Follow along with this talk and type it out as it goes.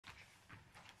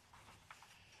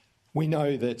We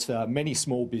know that many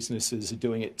small businesses are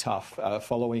doing it tough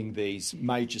following these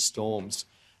major storms,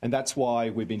 and that's why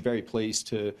we've been very pleased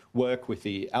to work with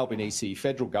the Albanese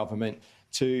federal government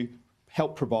to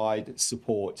help provide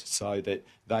support so that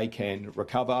they can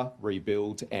recover,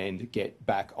 rebuild and get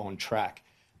back on track.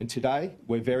 And today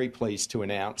we're very pleased to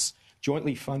announce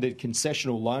jointly funded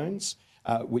concessional loans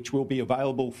which will be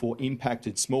available for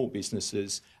impacted small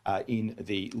businesses in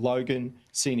the Logan,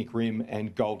 Scenic Rim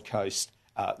and Gold Coast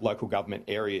local government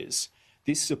areas.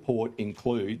 This support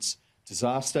includes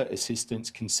disaster assistance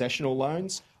concessional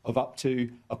loans of up to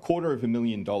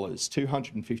 $250,000,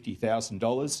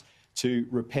 $250,000 to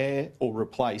repair or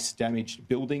replace damaged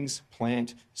buildings,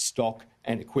 plant, stock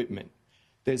and equipment.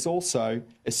 There's also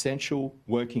essential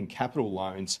working capital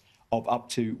loans of up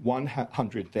to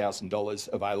 $100,000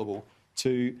 available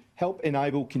to help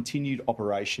enable continued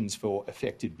operations for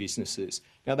affected businesses.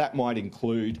 Now, that might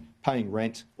include paying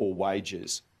rent or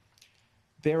wages.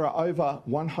 There are over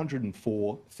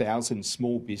 104,000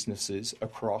 small businesses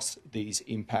across these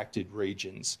impacted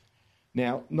regions.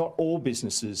 Now, not all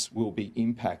businesses will be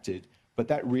impacted, but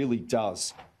that really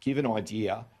does give an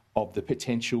idea of the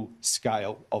potential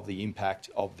scale of the impact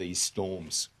of these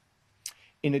storms.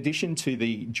 In addition to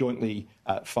the jointly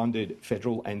funded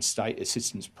federal and state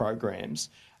assistance programs,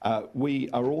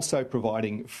 we are also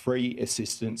providing free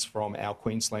assistance from our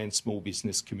Queensland Small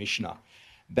Business Commissioner.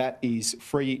 That is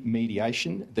free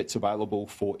mediation that's available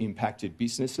for impacted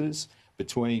businesses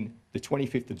between the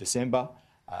 25th of December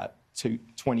to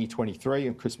 2023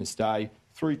 on Christmas Day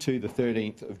through to the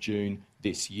 13th of June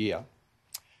this year.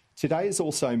 Today is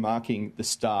also marking the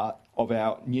start of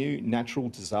our new Natural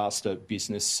Disaster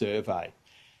Business Survey.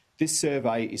 This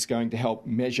survey is going to help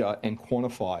measure and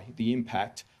quantify the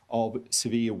impact of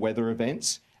severe weather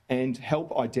events and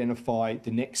help identify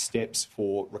the next steps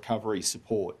for recovery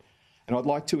support. And I'd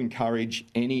like to encourage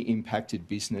any impacted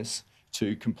business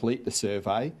to complete the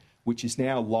survey, which is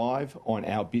now live on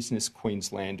our Business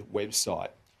Queensland website.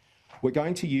 We're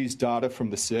going to use data from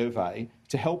the survey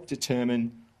to help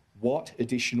determine what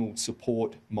additional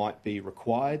support might be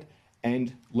required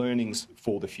and learnings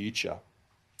for the future.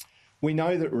 We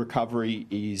know that recovery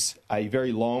is a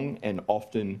very long and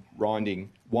often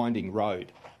winding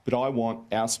road, but I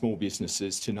want our small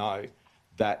businesses to know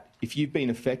that if you've been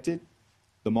affected,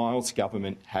 the Miles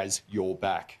government has your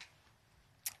back.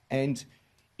 And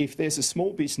if there's a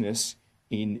small business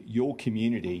in your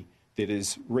community that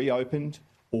is reopened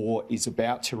or is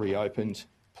about to reopen,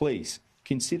 please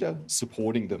consider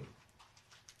supporting them.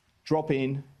 Drop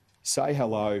in, say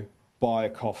hello, buy a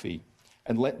coffee,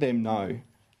 and let them know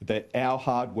that our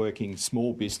hard-working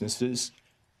small businesses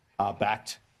are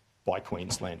backed by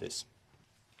Queenslanders.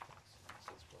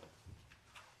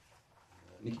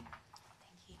 Nikki.